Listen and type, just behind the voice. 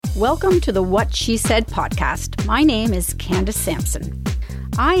Welcome to the What She Said podcast. My name is Candace Sampson.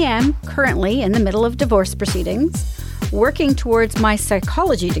 I am currently in the middle of divorce proceedings, working towards my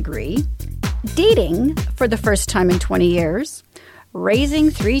psychology degree, dating for the first time in 20 years, raising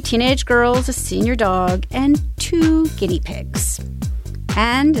 3 teenage girls, a senior dog, and 2 guinea pigs.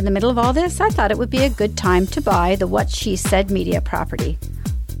 And in the middle of all this, I thought it would be a good time to buy the What She Said media property.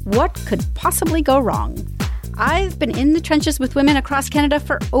 What could possibly go wrong? I've been in the trenches with women across Canada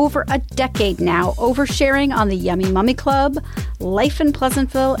for over a decade now, oversharing on the Yummy Mummy Club, Life in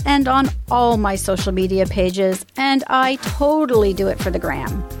Pleasantville, and on all my social media pages, and I totally do it for the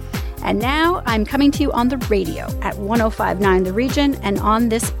gram. And now I'm coming to you on the radio at 105.9 The Region and on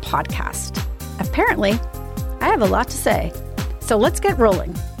this podcast. Apparently, I have a lot to say, so let's get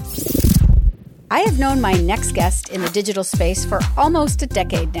rolling. I have known my next guest in the digital space for almost a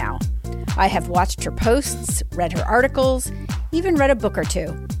decade now. I have watched her posts, read her articles, even read a book or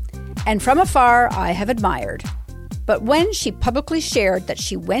two. And from afar, I have admired. But when she publicly shared that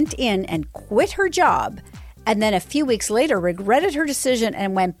she went in and quit her job, and then a few weeks later regretted her decision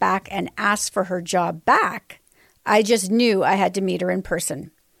and went back and asked for her job back, I just knew I had to meet her in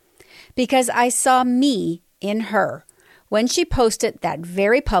person. Because I saw me in her when she posted that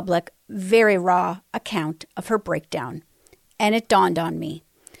very public, very raw account of her breakdown. And it dawned on me.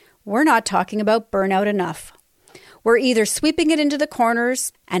 We're not talking about burnout enough. We're either sweeping it into the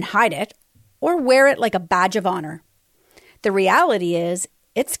corners and hide it, or wear it like a badge of honor. The reality is,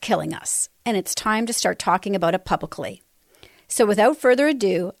 it's killing us, and it's time to start talking about it publicly. So without further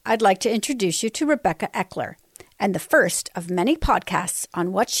ado, I'd like to introduce you to Rebecca Eckler, and the first of many podcasts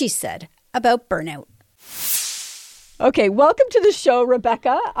on What She Said about burnout. Okay, welcome to the show,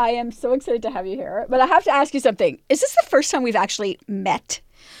 Rebecca. I am so excited to have you here, but I have to ask you something. Is this the first time we've actually met?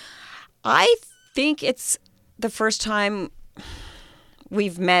 I think it's the first time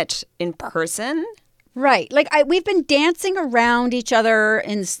we've met in person. Right. Like we've been dancing around each other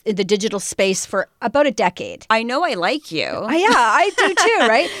in the digital space for about a decade. I know I like you. Yeah, I do too,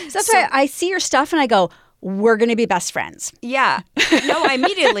 right? So that's why I see your stuff and I go, we're going to be best friends. Yeah. No,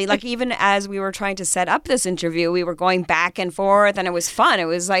 immediately, like even as we were trying to set up this interview, we were going back and forth and it was fun. It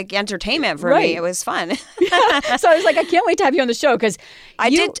was like entertainment for me. It was fun. Yeah. So I was like, I can't wait to have you on the show because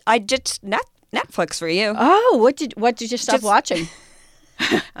I did Netflix for you. Oh, what did you stop watching?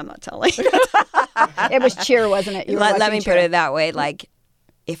 I'm not telling. It was Cheer, wasn't it? Let me put it that way. Like,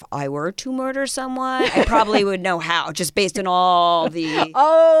 if I were to murder someone, I probably would know how, just based on all the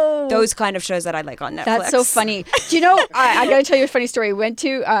those kind of shows that I like on Netflix. That's so funny. Do you know, I got to tell you a funny story. We went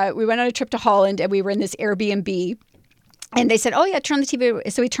on a trip to Holland and we were in this Airbnb. And they said, oh, yeah, turn on the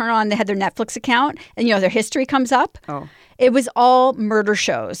TV. So we turn on, they had their Netflix account and, their history comes up. Oh. It was all murder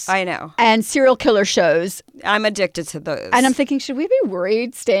shows. I know. And serial killer shows. I'm addicted to those. And I'm thinking, should we be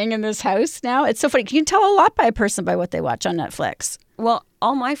worried staying in this house now? It's so funny. You can tell a lot by a person by what they watch on Netflix. Well,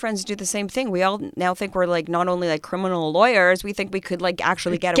 all my friends do the same thing. We all now think we're like not only like criminal lawyers, we think we could like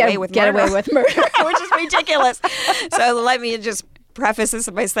actually get away with murder. Which is ridiculous. So let me just preface this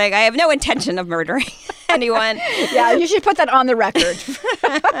by saying I have no intention of murdering anyone. Yeah, you should put that on the record. So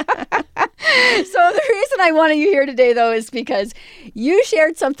the reason I wanted you here today, though, is because you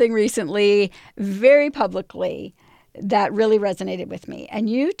shared something recently very publicly that really resonated with me. And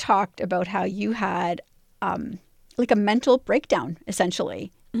you talked about how you had like a mental breakdown,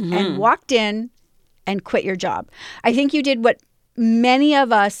 essentially, and walked in and quit your job. I think you did what many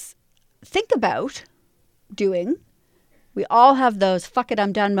of us think about doing. We all have those fuck it,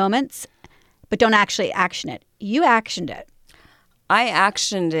 I'm done moments, but don't actually action it. You actioned it. I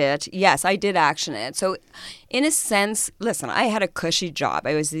actioned it. Yes, I did action it. So in a sense, listen, I had a cushy job.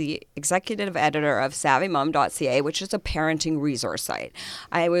 I was the executive editor of SavvyMom.ca, which is a parenting resource site.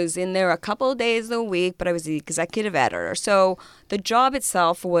 I was in there a couple of days a week, but I was the executive editor. So the job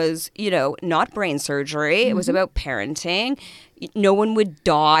itself was, not brain surgery. It was about parenting. No one would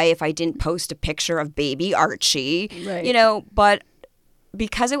die if I didn't post a picture of baby Archie, right. But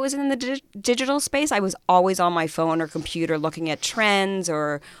because it was in the digital space, I was always on my phone or computer looking at trends,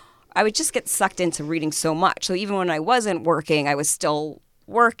 or I would just get sucked into reading so much. So even when I wasn't working, I was still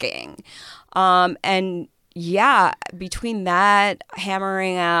working. And yeah, between that,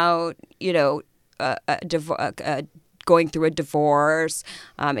 hammering out, going through a divorce,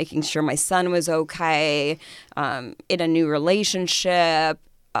 making sure my son was okay, in a new relationship,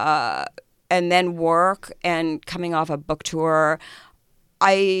 and then work and coming off a book tour,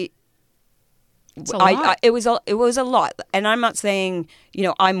 it was a lot. And I'm not saying,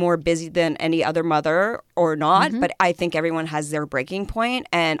 I'm more busy than any other mother or not, but I think everyone has their breaking point.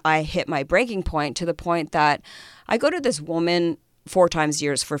 And I hit my breaking point to the point that I go to this woman 4 times a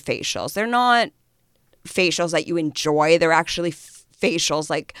year for facials. They're not facials that you enjoy. They're actually facials.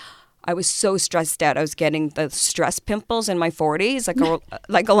 Like, I was so stressed out. I was getting the stress pimples in my 40s,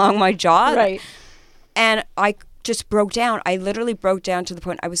 like along my jaw. Right. And I just broke down. I literally broke down to the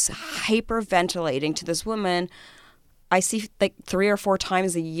point I was hyperventilating to this woman I see like 3 or 4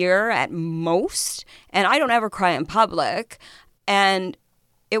 times a year at most. And I don't ever cry in public. And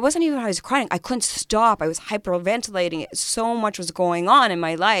it wasn't even I was crying. I couldn't stop. I was hyperventilating. So much was going on in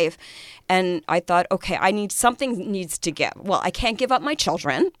my life. And I thought, okay, something needs to give. Well, I can't give up my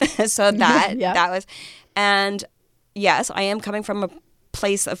children. So that was, and yes, I am coming from a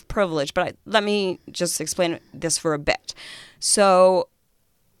place of privilege, but let me just explain this for a bit. So,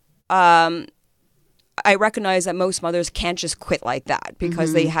 I recognize that most mothers can't just quit like that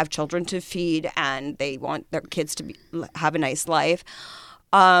because they have children to feed and they want their kids to have a nice life.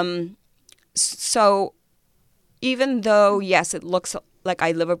 So even though, yes, it looks like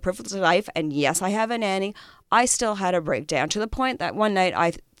I live a privileged life and yes, I have a nanny, I still had a breakdown to the point that one night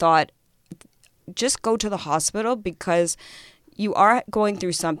I thought, just go to the hospital because you are going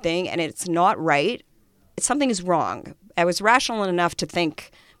through something and it's not right. Something is wrong. I was rational enough to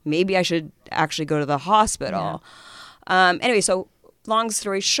think maybe I should actually go to the hospital. Yeah. Anyway, so long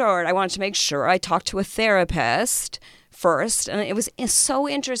story short, I wanted to make sure I talked to a therapist first. And it was so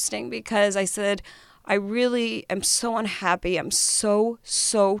interesting because I said, I really am so unhappy. I'm so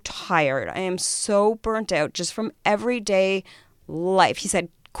tired. I am so burnt out just from everyday life. He said,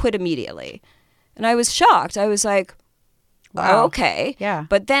 quit immediately. And I was shocked. I was like, wow. Okay. Yeah.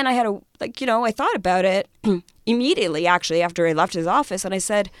 But then I had I thought about it immediately, actually, after I left his office. And I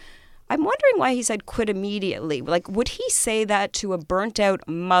said, I'm wondering why he said quit immediately. Like, would he say that to a burnt out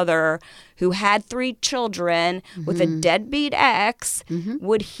mother who had 3 children with a deadbeat ex?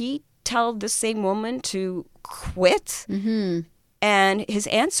 Would he tell the same woman to quit? And his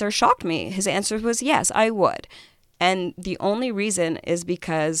answer shocked me. His answer was, yes, I would. And the only reason is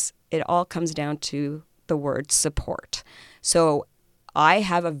because it all comes down to the word support. So I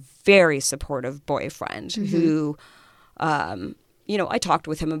have a very supportive boyfriend who, I talked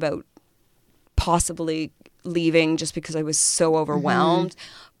with him about possibly leaving just because I was so overwhelmed.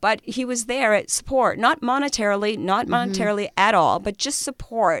 But he was there at support, not monetarily at all, but just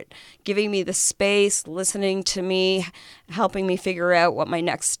support, giving me the space, listening to me, helping me figure out what my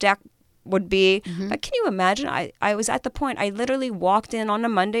next step would be. But can you imagine? I was at the point, I literally walked in on a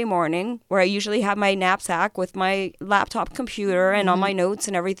Monday morning where I usually have my knapsack with my laptop computer and all my notes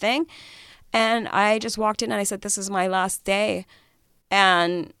and everything. And I just walked in and I said, this is my last day.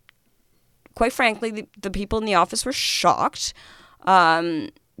 And quite frankly, the people in the office were shocked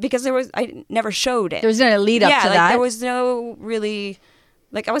because I never showed it. There was no lead up to that. There was no really,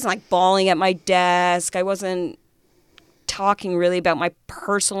 I wasn't bawling at my desk. I wasn't talking really about my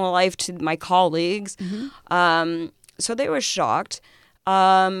personal life to my colleagues. So they were shocked.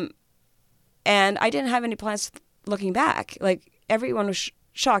 And I didn't have any plans looking back. Everyone was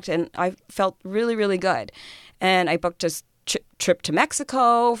shocked and I felt really, really good. And I booked a trip to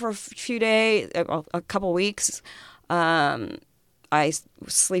Mexico for a few days, a couple weeks. I was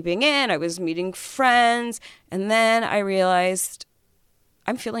sleeping in, I was meeting friends. And then I realized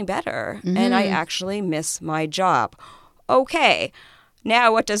I'm feeling better and I actually miss my job. Okay,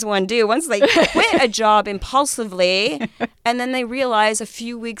 now what does one do? Once they quit a job impulsively and then they realize a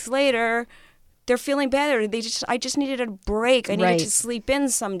few weeks later they're feeling better. I just needed a break. I needed to sleep in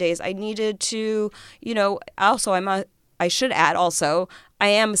some days. I needed to, also I should add also, I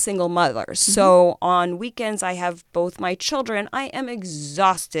am a single mother. So on weekends I have both my children. I am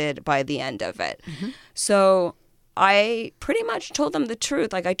exhausted by the end of it. So I pretty much told them the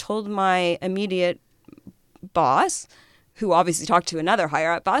truth. I told my immediate boss, who obviously talked to another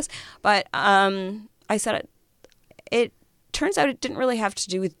higher up boss, but I said it turns out it didn't really have to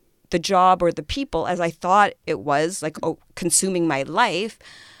do with the job or the people as I thought it was, consuming my life.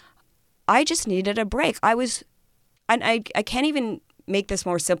 I just needed a break. And I can't even make this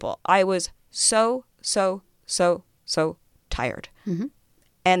more simple. I was so tired.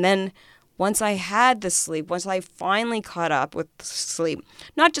 And then once I had the sleep, once I finally caught up with sleep,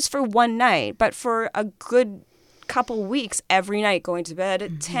 not just for one night, but for a good couple weeks every night, going to bed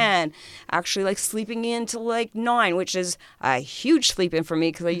at 10, actually sleeping in till 9, which is a huge sleep in for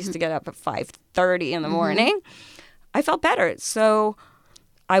me because I used to get up at 5:30 in the morning. I felt better. So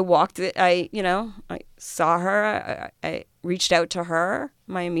I walked it. I saw her. I reached out to her,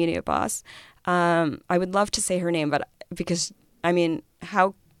 my immediate boss. I would love to say her name, but because anyway,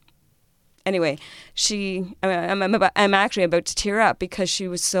 I'm actually about to tear up because she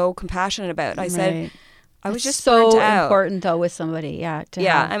was so compassionate about it. I said, I was just so burnt out. important though with somebody. Yeah.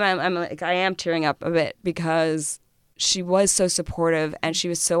 I'm like, I am tearing up a bit because she was so supportive and she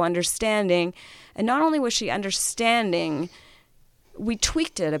was so understanding. And not only was she understanding, we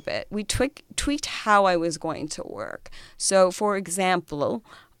tweaked it a bit. We tweaked how I was going to work. So, for example,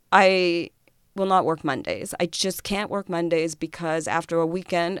 I will not work Mondays. I just can't work Mondays because after a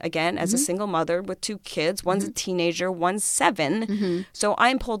weekend, again, as a single mother with 2 kids, one's a teenager, one's 7. So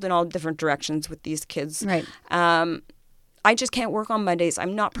I'm pulled in all different directions with these kids. Right. I just can't work on Mondays.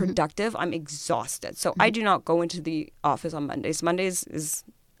 I'm not productive. I'm exhausted. So I do not go into the office on Mondays. Mondays is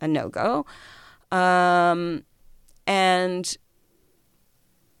a no-go. And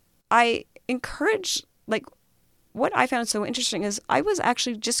I encourage, like, what I found so interesting is I was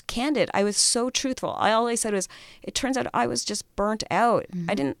actually just candid. I was so truthful. All I said was, it turns out I was just burnt out.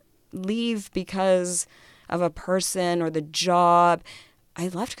 I didn't leave because of a person or the job. I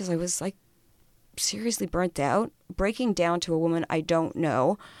left because I was like seriously burnt out, breaking down to a woman I don't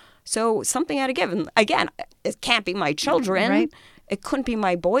know. So something had to give. And again, it can't be my children. Right. It couldn't be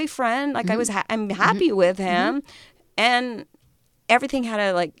my boyfriend. Like I'm happy with him, and everything had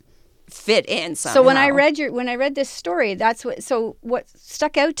to like fit in somehow. So when I read this story, what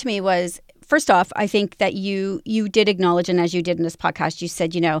stuck out to me was, first off, I think that you did acknowledge, and as you did in this podcast, you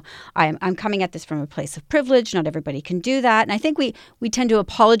said, I'm coming at this from a place of privilege. Not everybody can do that. And I think we tend to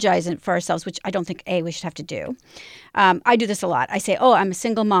apologize for ourselves, which I don't think, we should have to do. I do this a lot. I say, I'm a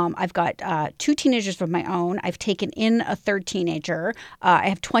single mom. I've got 2 teenagers of my own. I've taken in a 3rd teenager. I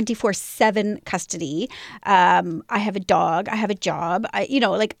have 24/7 custody. I have a dog. I have a job.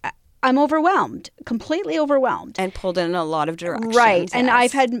 I'm overwhelmed, completely overwhelmed. And pulled in a lot of directions. Right. And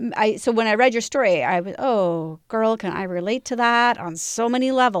yes. So when I read your story, I was, girl, can I relate to that on so many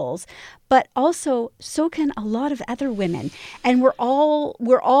levels? But also, so can a lot of other women. And we're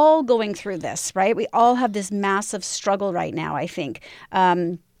all going through this, right? We all have this massive struggle right now, I think.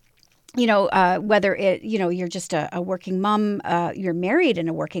 Whether you're just a working mom, you're married and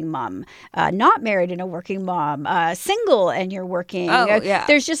a working mom, not married and a working mom, single and you're working. Yeah.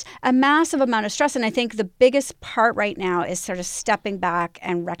 There's just a massive amount of stress. And I think the biggest part right now is sort of stepping back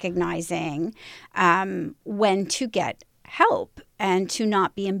and recognizing when to get help and to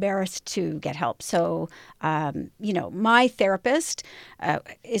not be embarrassed to get help. So, my therapist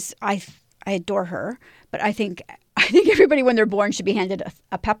is, I adore her, but I think everybody when they're born should be handed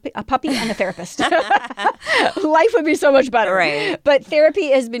a puppy and a therapist. Life would be so much better. Right. But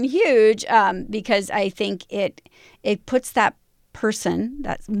therapy has been huge because I think it puts that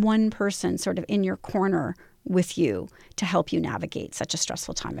one person sort of in your corner with you to help you navigate such a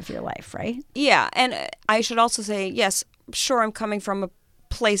stressful time of your life, right? Yeah. And I should also say, yes, sure, I'm coming from a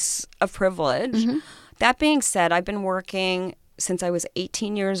place of privilege. That being said, I've been working since I was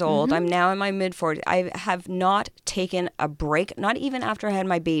 18 years old. I'm now in my mid-40s. I have not taken a break, not even after I had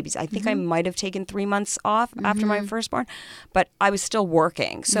my babies. I think I might have taken 3 months off after my firstborn, but I was still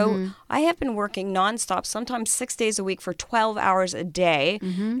working. So I have been working nonstop, sometimes 6 days a week for 12 hours a day,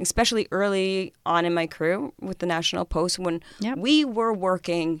 especially early on in my career with the National Post when we were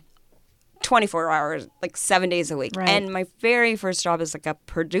working 24 hours, like 7 days a week. Right. And my very first job as like a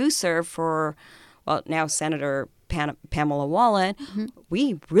producer for, now Senator Pamela Wallin,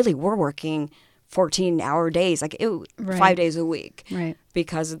 we really were working 14-hour days, 5 days a week, right?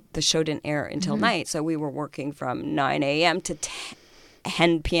 Because the show didn't air until night. So we were working from 9 a.m. to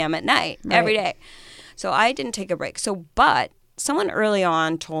 10 p.m. at night every day. So I didn't take a break. But someone early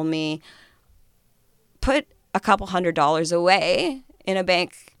on told me, put a couple $100 away in a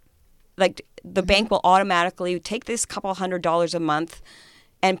bank. Like the bank will automatically take this couple $100 a month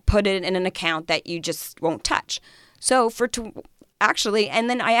and put it in an account that you just won't touch. So and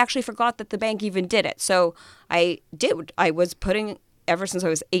then I actually forgot that the bank even did it. So I was putting, ever since I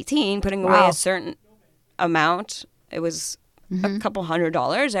was 18, putting away a certain amount. It was a couple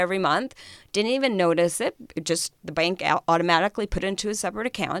 $100 every month. Didn't even notice it. The bank automatically put it into a separate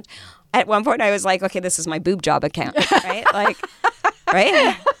account. At one point I was like, okay, this is my boob job account, right?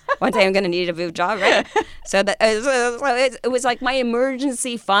 Right? One day I'm going to need a boob job, right? So that it was like my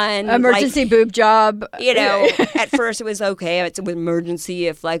emergency fund. Emergency boob job. At first it was okay. It's an emergency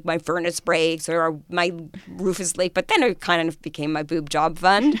if like my furnace breaks or my roof is leaked. But then it kind of became my boob job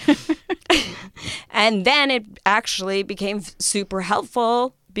fund. And then it actually became super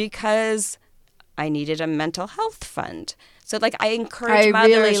helpful because I needed a mental health fund. So like I encourage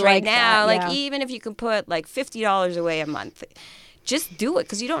mothers really right now, that, like even if you can put like $50 away a month, just do it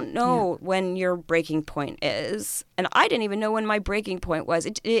because you don't know when your breaking point is. And I didn't even know when my breaking point was.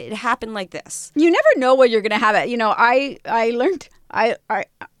 It happened like this. You never know when you're going to have it. I learned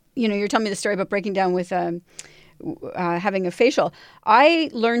you're telling me the story about breaking down with having a facial. I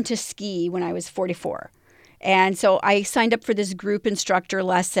learned to ski when I was 44. And so I signed up for this group instructor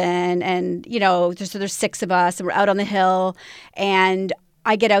lesson, and, so there's 6 of us, and we're out on the hill, and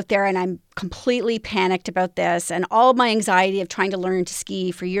I get out there and I'm completely panicked about this, and all my anxiety of trying to learn to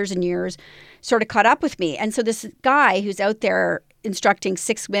ski for years and years sort of caught up with me. And so this guy who's out there instructing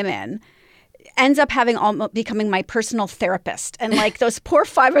 6 women ends up becoming my personal therapist. And like those poor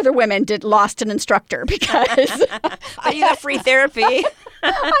 5 other women lost an instructor because but you got free therapy.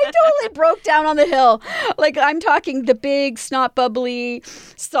 I totally broke down on the hill. Like, I'm talking the big, snot bubbly,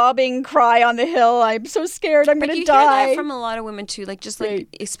 sobbing cry on the hill. I'm so scared I'm going to die. You hear that from a lot of women too, like just like,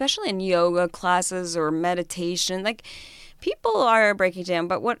 especially in yoga classes or meditation, like people are breaking down.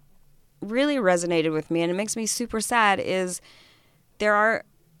 But what really resonated with me, and it makes me super sad, is there are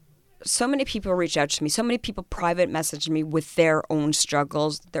so many people reach out to me. So many people private message me with their own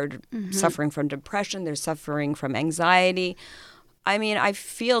struggles. They're suffering from depression. They're suffering from anxiety. I mean,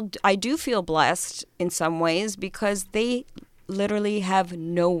 I do feel blessed in some ways because they literally have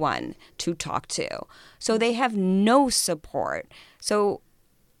no one to talk to. So they have no support. So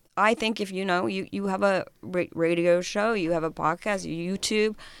I think if you have a radio show, you have a podcast,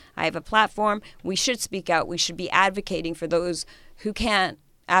 YouTube, I have a platform, we should speak out. We should be advocating for those who can't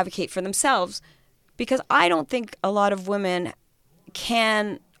advocate for themselves, because I don't think a lot of women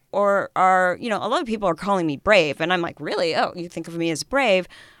can or are, a lot of people are calling me brave. And I'm like, really? Oh, you think of me as brave?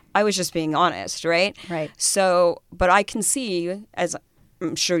 I was just being honest, right? Right. So, but I can see, as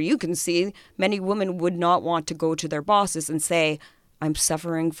I'm sure you can see, many women would not want to go to their bosses and say, I'm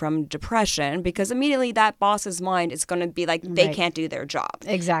suffering from depression, because immediately that boss's mind is going to be like, they can't do their job.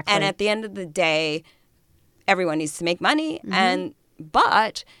 Exactly. And at the end of the day, everyone needs to make money.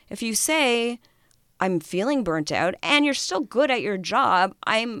 But if you say, I'm feeling burnt out and you're still good at your job,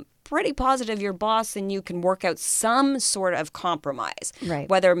 I'm pretty positive your boss and you can work out some sort of compromise. Right.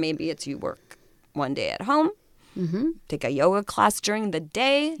 Whether maybe it's you work one day at home, take a yoga class during the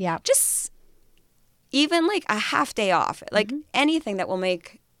day. Yeah. Just even like a half day off, like anything that will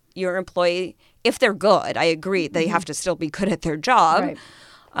make your employee, if they're good, I agree, they have to still be good at their job.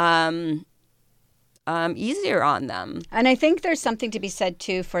 Right. Easier on them. And I think there's something to be said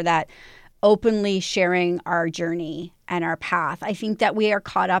too for that openly sharing our journey and our path. I think that we are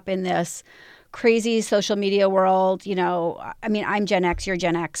caught up in this crazy social media world. I mean, I'm Gen X, you're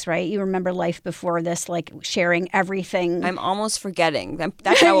Gen X, right? You remember life before this, like sharing everything. I'm almost forgetting.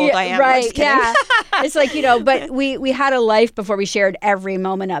 That's how old I am. Right, yeah. It's like, but we had a life before we shared every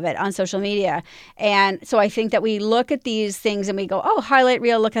moment of it on social media. And so I think that we look at these things and we go, oh, highlight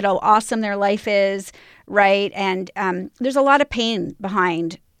reel, look at how awesome their life is, right? And there's a lot of pain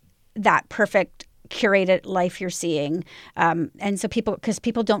behind that perfect curated life you're seeing. And so because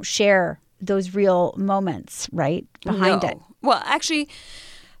people don't share those real moments, right, behind it. Well, actually,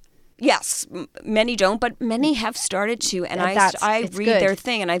 yes, many don't, but many have started to. And I read their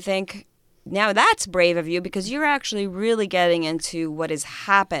thing and I think, now that's brave of you, because you're actually really getting into what is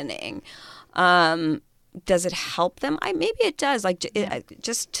happening. Does it help them? Maybe it does,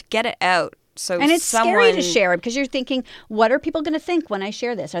 just to get it out. And it's scary to share it because you're thinking, what are people going to think when I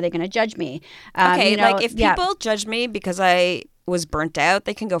share this? Are they going to judge me? If people judge me because I was burnt out,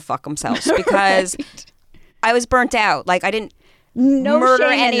 they can go fuck themselves, because I was burnt out. Like, I didn't murder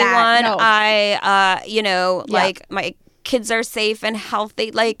anyone. No. My kids are safe and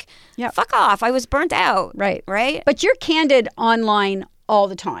healthy. Like, fuck off. I was burnt out. Right. Right? But you're candid online all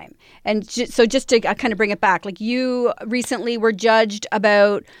the time. And so just to kind of bring it back, like you recently were judged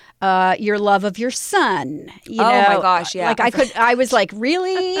about your love of your son. My gosh, yeah. Like I was like,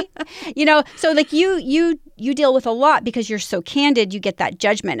 really? So like you deal with a lot because you're so candid, you get that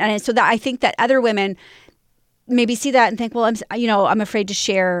judgment. And so that I think that other women maybe see that and think, well, I'm afraid to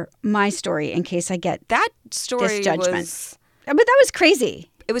share my story in case I get that story this judgment. But that was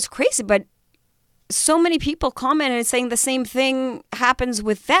crazy. It was crazy, but so many people commented saying the same thing happens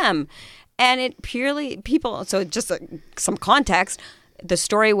with them. And it purely, so just some context, the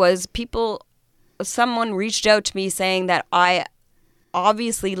story was someone reached out to me saying that I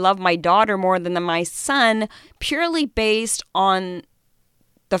obviously love my daughter more than my son, purely based on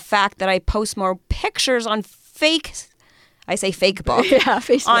the fact that I post more pictures on Facebook.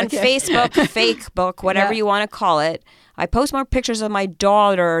 Facebook. On Facebook, Facebook, whatever you want to call it. I post more pictures of my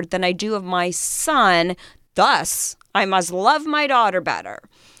daughter than I do of my son. Thus, I must love my daughter better.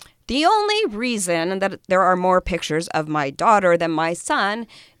 The only reason that there are more pictures of my daughter than my son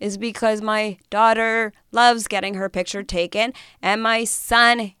is because my daughter loves getting her picture taken and my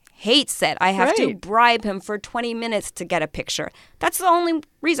son hates it. I have to Right. bribe him for 20 minutes to get a picture. That's the only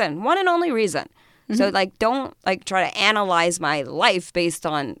reason, one and only reason. So like, don't like try to analyze my life based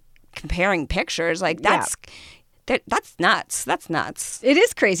on comparing pictures. Like that's nuts. That's nuts. It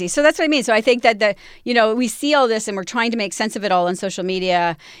is crazy. So that's what I mean. So I think that we see all this and we're trying to make sense of it all on social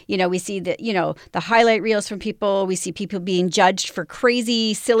media. We see the highlight reels from people. We see people being judged for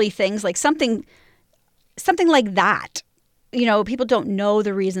crazy, silly things, like something like that. People don't know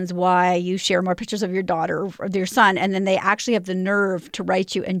the reasons why you share more pictures of your daughter or your son, and then they actually have the nerve to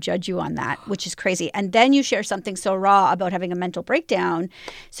write you and judge you on that, which is crazy. And then you share something so raw about having a mental breakdown.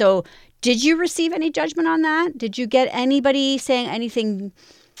 So did you receive any judgment on that? Did you get anybody saying anything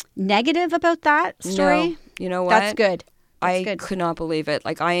negative about that story? No. You know what? That's good. I could not believe it.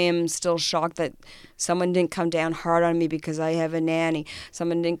 Like, I am still shocked that someone didn't come down hard on me because I have a nanny.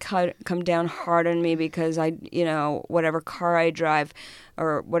 Someone didn't come down hard on me because whatever car I drive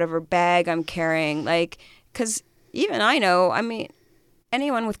or whatever bag I'm carrying. Like, because even I know, I mean,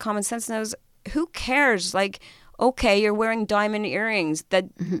 anyone with common sense knows, who cares? Like, okay, you're wearing diamond earrings.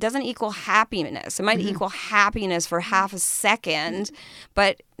 That doesn't equal happiness. It might equal happiness for half a second,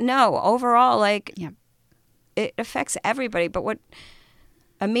 but no, overall, like... Yeah. It affects everybody. But what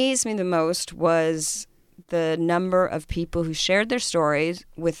amazed me the most was the number of people who shared their stories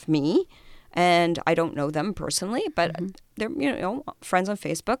with me. And I don't know them personally, but they're, friends on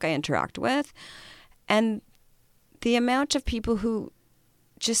Facebook I interact with. And the amount of people who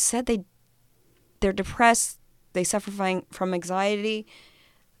just said they're depressed, they suffer from anxiety,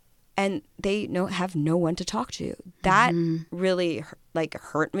 and they have no one to talk to. That really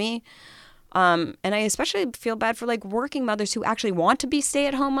hurt me. And I especially feel bad for working mothers who actually want to be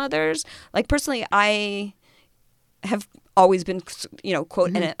stay-at-home mothers. Like, personally, I have always been,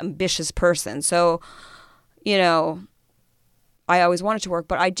 quote, an ambitious person. So, I always wanted to work,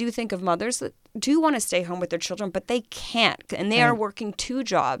 but I do think of mothers that do want to stay home with their children, but they can't. And they are working 2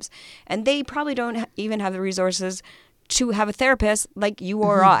 jobs, and they probably don't even have the resources to have a therapist like you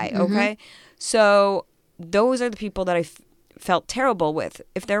or I. Okay. So those are the people that I felt terrible with.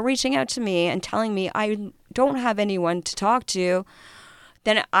 If they're reaching out to me and telling me I don't have anyone to talk to,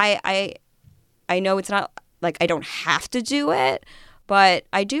 then I know it's not like I don't have to do it, but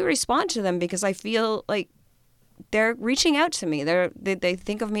I do respond to them because I feel like they're reaching out to me. They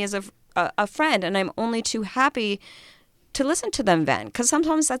think of me as a friend, and I'm only too happy to listen to them then, because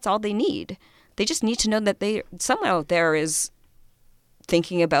sometimes that's all they need. They just need to know that someone out there is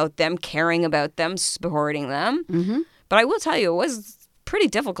thinking about them, caring about them, supporting them. But I will tell you, it was pretty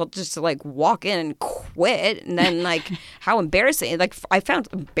difficult just to walk in and quit, and then how embarrassing. I found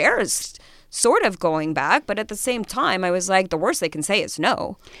embarrassed sort of going back, but at the same time, I was like, the worst they can say is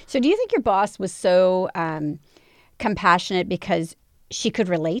no. So do you think your boss was so compassionate because she could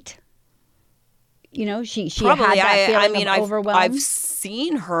relate? She Probably. had that feeling of overwhelm? I've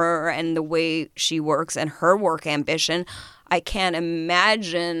seen her and the way she works and her work ambition. I can't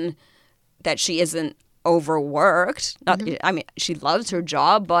imagine that she isn't overworked. I mean, she loves her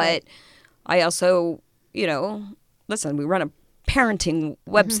job, but I also, listen, we run a parenting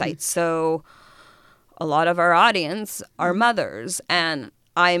website, so a lot of our audience are mothers, and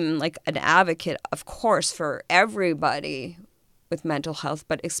I'm an advocate, of course, for everybody with mental health,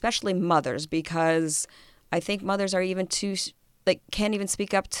 but especially mothers, because I think mothers are even too can't even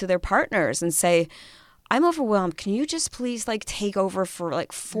speak up to their partners and say, I'm overwhelmed. Can you just please take over for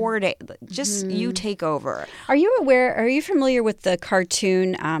 4 days? Just you take over. Are you familiar with the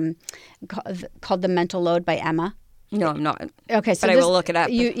cartoon called The Mental Load by Emma? No, I'm not. Okay, so but I will look it up.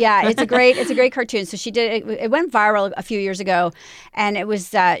 It's a great cartoon. So she did it went viral a few years ago, and it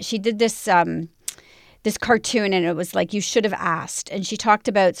was she did this this cartoon, and it was you should have asked, and she talked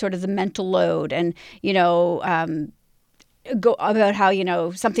about sort of the mental load, and about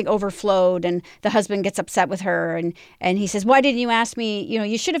how something overflowed, and the husband gets upset with her, and he says, why didn't you ask me?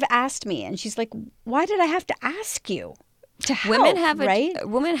 You should have asked me. And she's like, why did I have to ask you to help?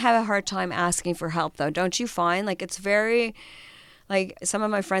 Women have a hard time asking for help, though, don't you find? It's very some of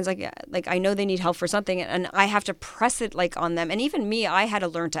my friends I know they need help for something, and I have to press it on them. And even me, I had to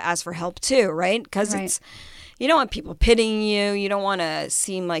learn to ask for help too, right? Because it's, you don't want people pitying you, you don't want to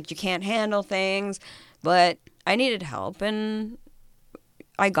seem like you can't handle things, but I needed help, and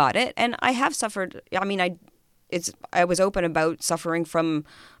I got it. And I have suffered. I mean, I was open about suffering from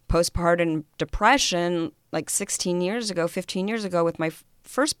postpartum depression 15 years ago with my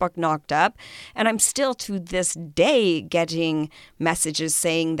first book, Knocked Up. And I'm still to this day getting messages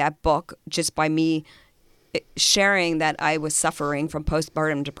saying that book, just by me sharing that I was suffering from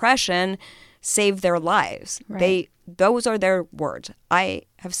postpartum depression, saved their lives. Right. Those are their words. I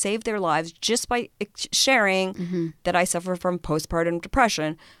have saved their lives just by sharing that I suffer from postpartum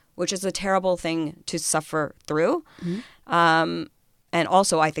depression, which is a terrible thing to suffer through. And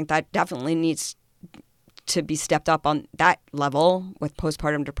also, I think that definitely needs to be stepped up on that level with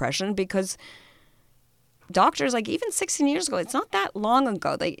postpartum depression, because doctors, like even 16 years ago, it's not that long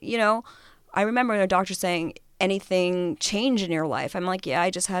ago. I remember a doctor saying, anything change in your life? I'm like, yeah,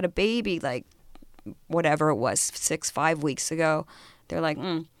 I just had a baby, like whatever it was, 5 weeks ago. They're like,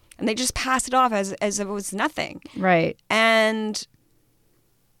 and they just pass it off as if it was nothing. Right. And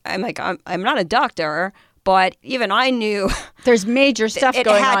I'm like, I'm not a doctor, but even I knew there's major stuff going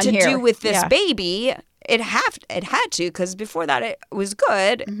on here. It had to do with this baby. It had to, because before that it was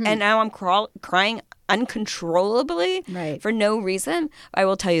good, and now I'm crying uncontrollably for no reason. I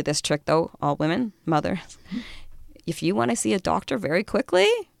will tell you this trick, though, all women, mothers. If you want to see a doctor very quickly,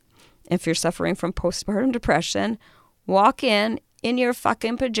 if you're suffering from postpartum depression, walk in your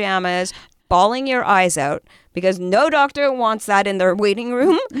fucking pajamas, bawling your eyes out, because no doctor wants that in their waiting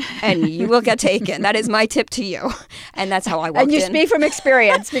room, and you will get taken. That is my tip to you. And that's how I walked in. And you speak from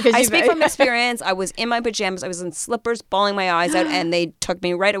experience. Because I speak from experience. I was in my pajamas. I was in slippers, bawling my eyes out, and they took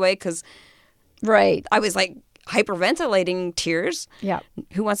me right away because I was like hyperventilating tears. Yeah.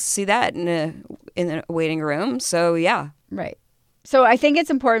 Who wants to see that in a waiting room? So, yeah. Right. So I think it's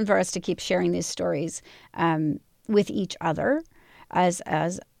important for us to keep sharing these stories with each other as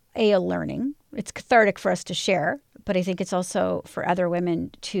a learning. It's cathartic for us to share, but I think it's also for other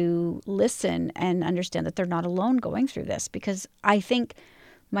women to listen and understand that they're not alone going through this. Because I think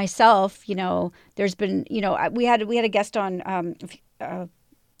myself, there's been, we had a guest on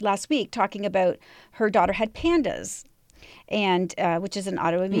last week talking about her daughter had pandas, and which is an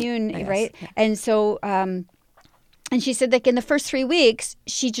autoimmune, right? Yeah. And so, and she said that in the first 3 weeks,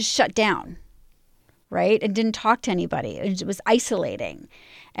 she just shut down, right? And didn't talk to anybody. It was isolating.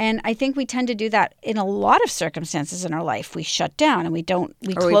 And I think we tend to do that in a lot of circumstances in our life. We shut down and we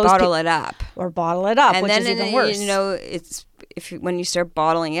bottle it up. Or bottle it up, and which is even worse. It's when you start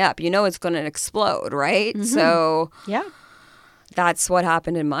bottling it up, it's going to explode, right? Mm-hmm. So yeah, that's what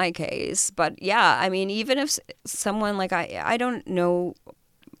happened in my case. But yeah, I mean, even if someone like I don't know,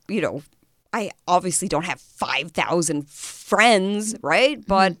 I obviously don't have 5,000 friends, right?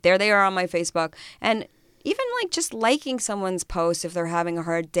 But there they are on my Facebook. And even like just liking someone's post if they're having a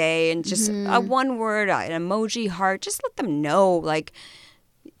hard day, and just a one word, an emoji heart, just let them know like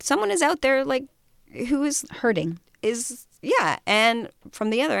someone is out there like who is hurting. And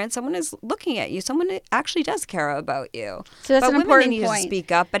from the other end, someone is looking at you. Someone actually does care about you. So that's an important point. Women need to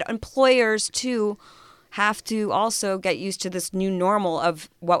speak up, but employers too have to also get used to this new normal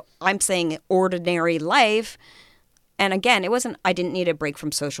of what I'm saying ordinary life. And again, I didn't need a break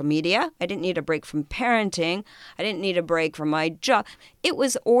from social media. I didn't need a break from parenting. I didn't need a break from my job. It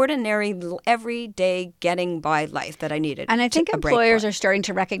was ordinary, everyday getting by life that I needed. And I think employers are starting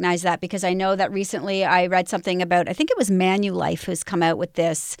to recognize that, because I know that recently I read something about, I think it was Manulife who's come out with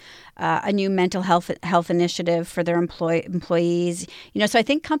this, a new mental health initiative for their employees. So I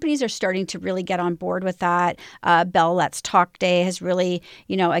think companies are starting to really get on board with that. Bell Let's Talk Day has really,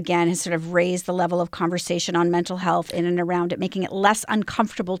 again, has sort of raised the level of conversation on mental health in and around it, making it less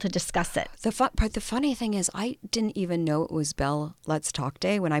uncomfortable to discuss it. The funny thing is, I didn't even know it was Bell Let's Talk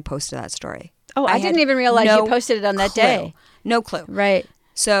Day when I posted that story. Oh, I didn't even realize you posted it on that day. No clue. Right.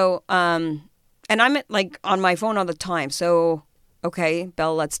 So, and I'm like on my phone all the time. So, okay,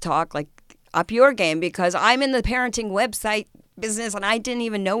 Bell, let's talk. Like, up your game, because I'm in the parenting website business and I didn't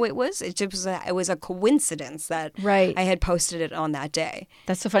even know it was. It was a coincidence that I had posted it on that day.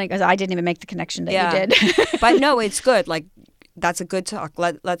 That's so funny, because I didn't even make the connection that you did. But no, it's good. Like, that's a good talk.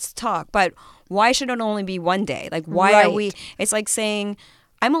 Let's talk. But why should it only be one day? Like, why are we? It's like saying,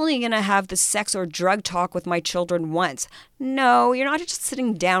 I'm only going to have the sex or drug talk with my children once. No, you're not just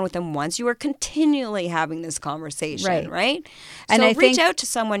sitting down with them once. You are continually having this conversation, right? And so reach out to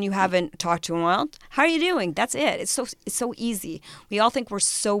someone you haven't talked to in a while. How are you doing? That's it. It's so easy. We all think we're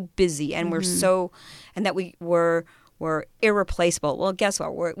so busy and we're so, and that we're irreplaceable. Well, guess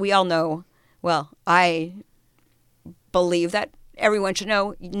what? We all know. Well, I believe that everyone should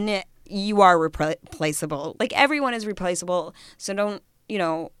know you are replaceable. Like, everyone is replaceable. So don't,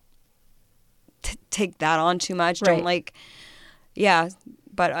 take that on too much. Don't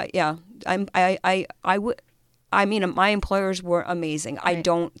but I mean, my employers were amazing. Right. I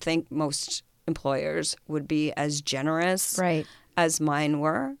don't think most employers would be as generous as mine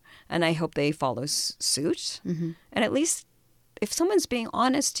were, and I hope they follow suit. Mm-hmm. And at least, if someone's being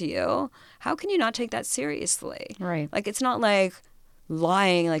honest to you, how can you not take that seriously? Right. Like, it's not like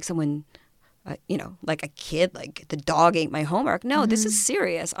lying, like someone like a kid, like the dog ate my homework. No, this is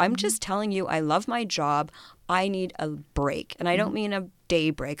serious. I'm just telling you, I love my job. I need a break. And I don't mean a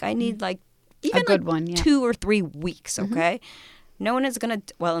day break. I need like even a good like one, yeah. 2 or 3 weeks, okay? No one is going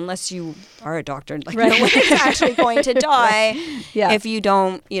to, well, unless you are a doctor, like Right. no one is actually going to die Yeah. if you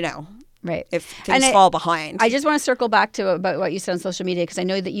don't, Right. if things fall behind. I just want to circle back to about what you said on social media, because I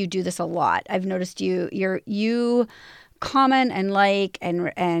know that you do this a lot. I've noticed you comment and like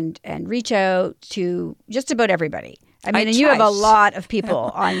and reach out to just about everybody. I mean, and you have a lot of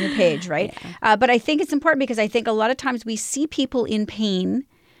people on your page, right? Yeah. But I think it's important because I think a lot of times we see people in pain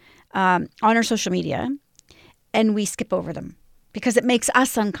on our social media and we skip over them because it makes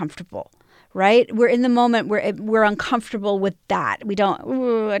us uncomfortable. Right? We're in the moment where we're uncomfortable with that. We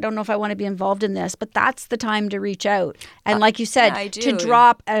don't, I don't know if I want to be involved in this, but that's the time to reach out. And like you said, to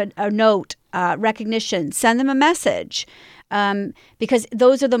drop a note, recognition, send them a message. Because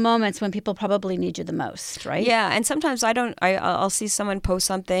those are the moments when people probably need you the most, right? Yeah, and sometimes I'll see someone post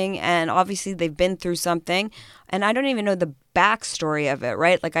something and obviously they've been through something and I don't even know the backstory of it,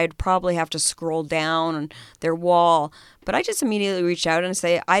 right? Like I'd probably have to scroll down their wall, but I just immediately reach out and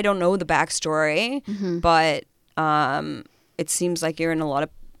say, I don't know the backstory, but it seems like you're in a lot of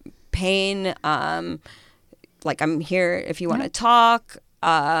pain. Like I'm here if you want to talk.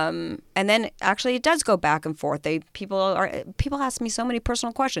 And then actually it does go back and forth. People ask me so many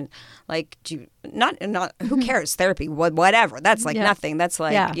personal questions. Like, who cares? Therapy, whatever. That's like nothing. That's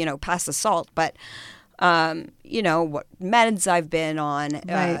like, past the salt. But, what meds I've been on,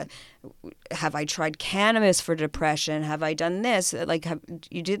 Right. Have I tried cannabis for depression? Have I done this? Like,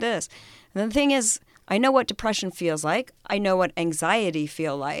 you do this? And the thing is, I know what depression feels like. I know what anxiety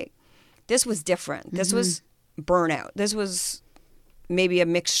feel like. This was different. This was burnout. This was maybe a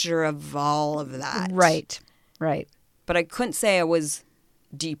mixture of all of that. Right. But I couldn't say I was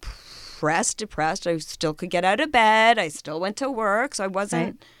depressed. I still could get out of bed. I still went to work. So I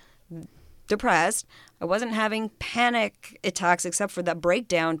wasn't depressed. I wasn't having panic attacks except for that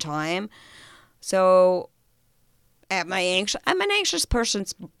breakdown time. So I'm an anxious person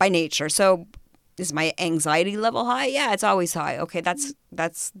by nature. So is my anxiety level high? Yeah, it's always high. Okay, that's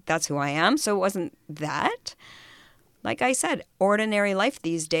who I am. So it wasn't that. Like I said, ordinary life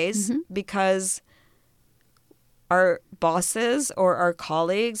these days because our bosses or our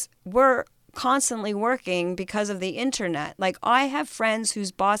colleagues were constantly working because of the internet. Like I have friends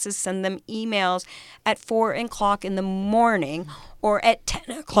whose bosses send them emails at 4 o'clock in the morning or at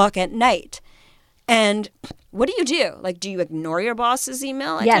 10 o'clock at night. And what do you do? Like, do you ignore your boss's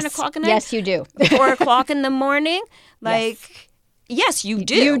email at 10 o'clock at night? Yes, you do. 4 o'clock in the morning? Like... Yes, you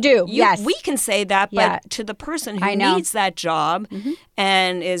do. You do, yes. We can say that, but to the person who needs that job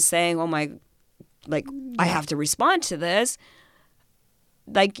and is saying, oh my, like, I have to respond to this.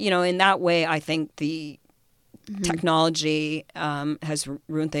 Like, in that way, I think the technology has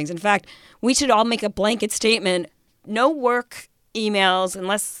ruined things. In fact, we should all make a blanket statement. No work emails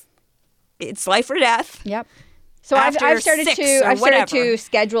unless it's life or death. Yep. So I've started to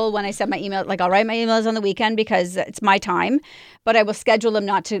schedule when I send my email. Like I'll write my emails on the weekend because it's my time, but I will schedule them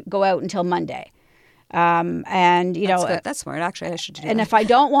not to go out until Monday. And that's good. That's smart. Actually, I should do that. And if I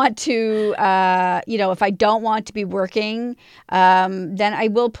don't want to, if I don't want to be working, then I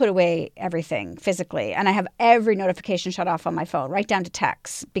will put away everything physically, and I have every notification shut off on my phone, right down to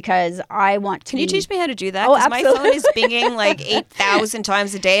texts, because I want to. Can you teach me how to do that? Oh, because absolutely. my phone is binging like 8,000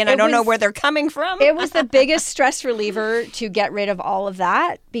 times a day, and I don't know where they're coming from. It was the biggest stress reliever to get rid of all of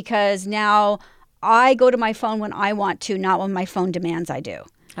that, because now I go to my phone when I want to, not when my phone demands I do.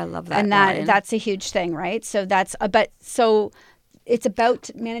 I love that. And that's a huge thing, right? So it's about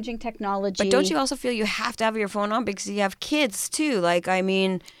managing technology. But don't you also feel you have to have your phone on because you have kids too? Like, I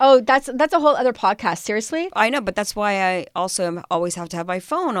mean... Oh, that's a whole other podcast. Seriously? I know, but that's why I also always have to have my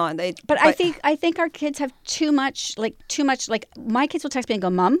phone on. But I think our kids have too much, like my kids will text me and go,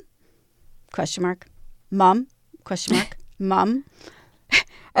 Mom? Question mark. Mom? Question mark. Mom?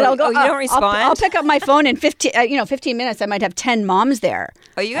 And I'll go. You don't respond? I'll pick up my phone in 15 minutes. I might have 10 moms there.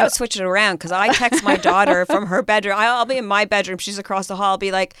 Oh, you got to switch it around, because I text my daughter from her bedroom. I'll be in my bedroom. She's across the hall. I'll be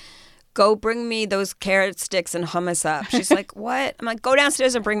like, go bring me those carrot sticks and hummus up. She's like, what? I'm like, go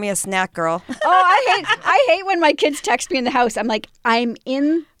downstairs and bring me a snack, girl. Oh, I hate when my kids text me in the house. I'm like, I'm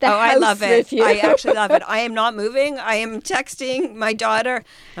in the house I love it. with you. I actually love it. I am not moving. I am texting my daughter.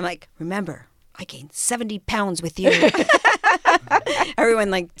 I'm like, remember, I gained 70 pounds with you.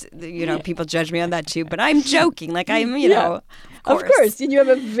 Everyone, people judge me on that too, but I'm joking. Like, I'm, of course. And you have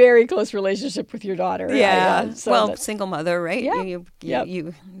a very close relationship with your daughter. Yeah. Right? So single mother, right? Yeah.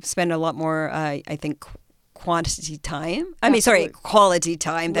 You spend a lot more, I think, quantity time. I mean, sorry, quality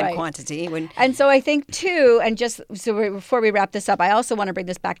time than quantity. And so I think too, and just so before we wrap this up, I also want to bring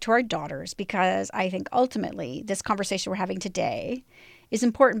this back to our daughters, because I think ultimately this conversation we're having today is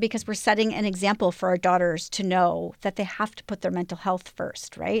important because we're setting an example for our daughters to know that they have to put their mental health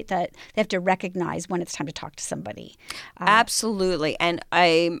first, right? That they have to recognize when it's time to talk to somebody. Absolutely. And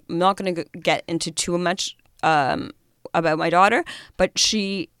I'm not going to get into too much about my daughter, but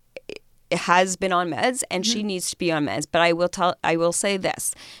she has been on meds and she needs to be on meds. But I will say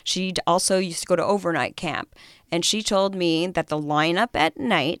this. She also used to go to overnight camp, and she told me that the lineup at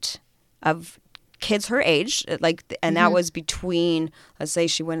night of kids her age, and that was between, let's say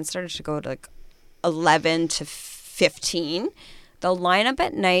she went and started to go to 11 to 15. The lineup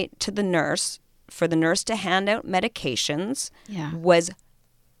at night to the nurse, for the nurse to hand out medications, was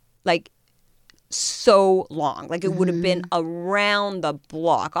so long. It would have been around the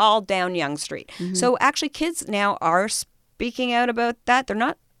block, all down Yonge Street. So actually kids now are speaking out about that. They're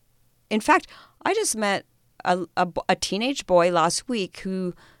not. In fact, I just met a teenage boy last week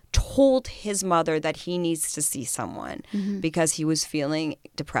who told his mother that he needs to see someone because he was feeling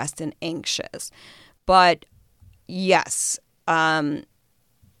depressed and anxious. But yes, I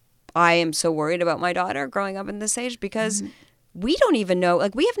am so worried about my daughter growing up in this age because we don't even know,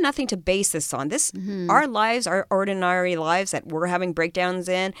 we have nothing to base this on. Our lives, our ordinary lives that we're having breakdowns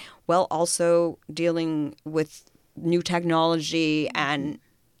in, while also dealing with new technology and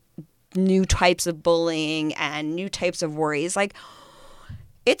new types of bullying and new types of worries.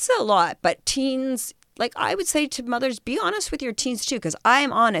 It's a lot, but teens, I would say to mothers, be honest with your teens too, because I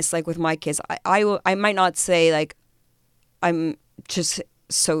am honest, with my kids. I might not say, I'm just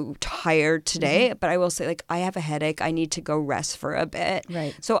so tired today, but I will say, I have a headache. I need to go rest for a bit.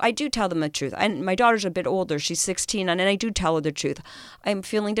 Right. So I do tell them the truth. And my daughter's a bit older. She's 16, and I do tell her the truth. I'm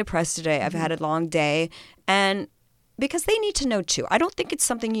feeling depressed today. I've had a long day. And because they need to know too. I don't think it's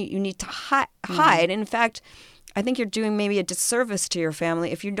something you need to hide. In fact, I think you're doing maybe a disservice to your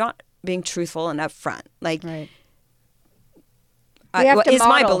family if you're not being truthful and upfront. Right.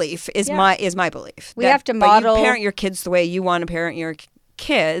 My belief. Is my belief. We have to model. But you parent your kids the way you want to parent your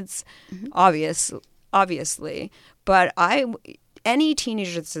kids, obviously. But any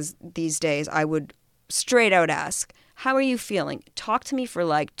teenager these days, I would straight out ask, how are you feeling? Talk to me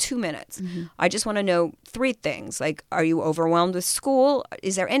for 2 minutes. I just want to know 3 things. Are you overwhelmed with school?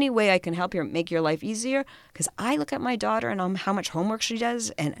 Is there any way I can help you make your life easier? Because I look at my daughter and how much homework she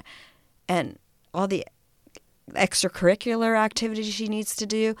does and all the extracurricular activities she needs to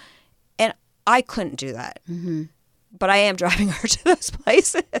do. And I couldn't do that. But I am driving her to those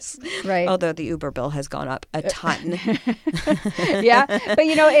places. Right. Although the Uber bill has gone up a ton. Yeah. But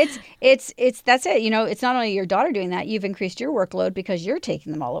it's that's it. It's not only your daughter doing that, you've increased your workload because you're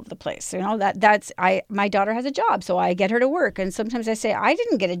taking them all over the place. My daughter has a job, so I get her to work. And sometimes I say, I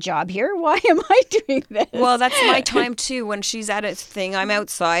didn't get a job here. Why am I doing this? Well, that's my time too. When she's at a thing, I'm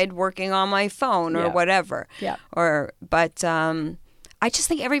outside working on my phone or whatever. Yeah. But I just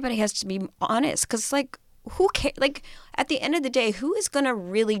think everybody has to be honest, because who cares? At the end of the day, who is going to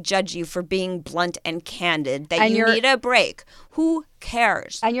really judge you for being blunt and candid that you need a break? Who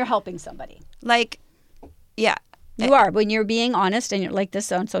cares? And you're helping somebody. Yeah. You are. When you're being honest and you're like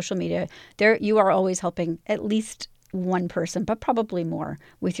this on social media, you are always helping at least one person, but probably more,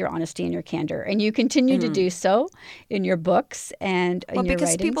 with your honesty and your candor. And you continue to do so in your books and in your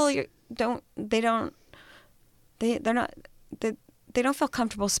writings. Because people they don't feel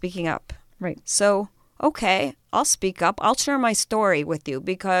comfortable speaking up. Right. So, okay, I'll speak up. I'll share my story with you,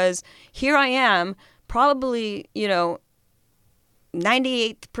 because here I am, probably, 98th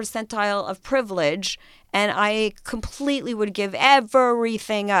percentile of privilege, and I completely would give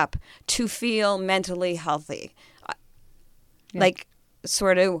everything up to feel mentally healthy.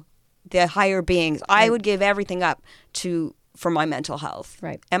 Sort of the higher beings. Right. I would give everything up for my mental health.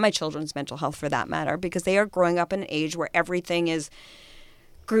 Right. And my children's mental health, for that matter, because they are growing up in an age where everything is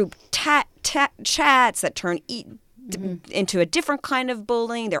group chats that turn into a different kind of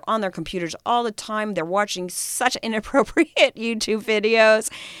bullying. They're on their computers all the time. They're watching such inappropriate YouTube videos.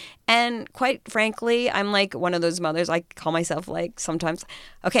 And quite frankly, I'm one of those mothers. I call myself sometimes,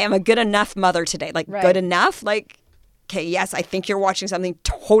 okay, I'm a good enough mother today. Good enough? Okay, yes, I think you're watching something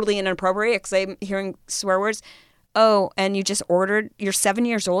totally inappropriate because I'm hearing swear words. Oh, and you're 7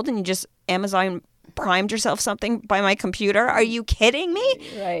 years old and you just Amazon primed yourself something by my computer. Are you kidding me?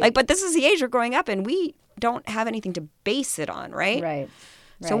 Right. But this is the age we're growing up, and we don't have anything to base it on, right? Right.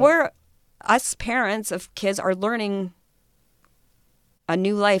 So us parents of kids are learning a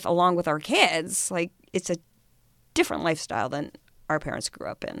new life along with our kids. It's a different lifestyle than our parents grew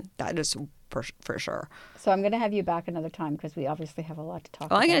up in. That is for sure. So I'm going to have you back another time because we obviously have a lot to talk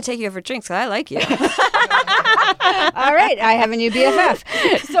about. Well, I'm going to take you over drinks because I like you. All right. I have a new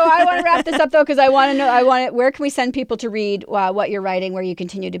BFF. So I want to wrap this up, though, because I want to know, where can we send people to read what you're writing, where you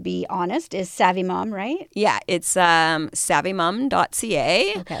continue to be honest? Is Savvy Mom, right? Yeah, it's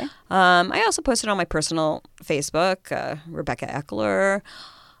savvymom.ca. Okay. I also posted on my personal Facebook, Rebecca Eckler.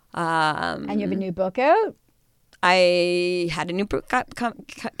 And you have a new book out? I had a new book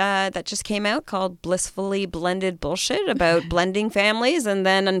that just came out called Blissfully Blended Bullshit about blending families and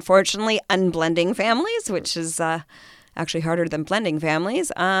then, unfortunately, unblending families, which is actually harder than blending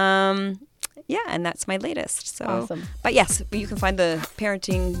families. And that's my latest. So, awesome. But yes, you can find the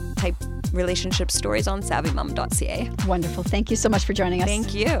parenting type relationship stories on savvymom.ca. Wonderful. Thank you so much for joining us.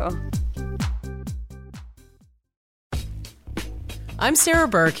 Thank you. I'm Sarah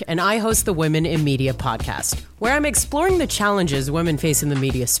Burke, and I host the Women in Media podcast, where I'm exploring the challenges women face in the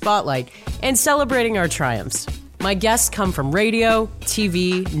media spotlight and celebrating our triumphs. My guests come from radio,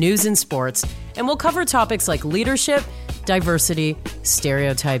 TV, news, and sports, and we'll cover topics like leadership, diversity,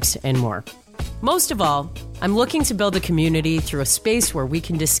 stereotypes, and more. Most of all, I'm looking to build a community through a space where we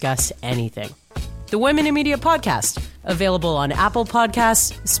can discuss anything. The Women in Media podcast, available on Apple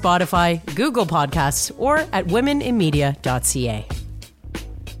Podcasts, Spotify, Google Podcasts, or at womeninmedia.ca.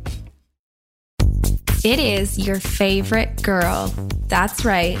 It is your favorite girl. That's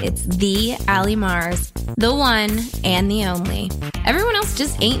right, it's the Allie Mars, the one and the only. Everyone else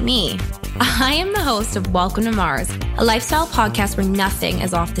just ain't me. I am the host of Welcome to Mars, a lifestyle podcast where nothing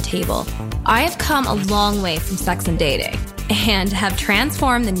is off the table. I have come a long way from sex and dating and have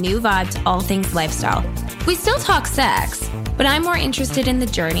transformed the new vibe to all things lifestyle. We still talk sex, but I'm more interested in the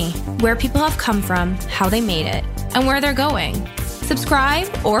journey, where people have come from, how they made it, and where they're going. Subscribe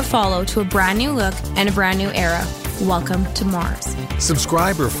or follow to a brand new look and a brand new era. Welcome to Mars.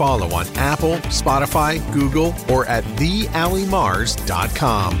 Subscribe or follow on Apple, Spotify, Google, or at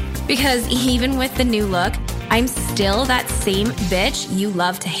thealliemars.com. Because even with the new look, I'm still that same bitch you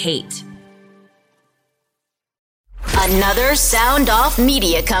love to hate. Another Sound Off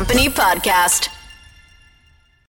Media Company podcast.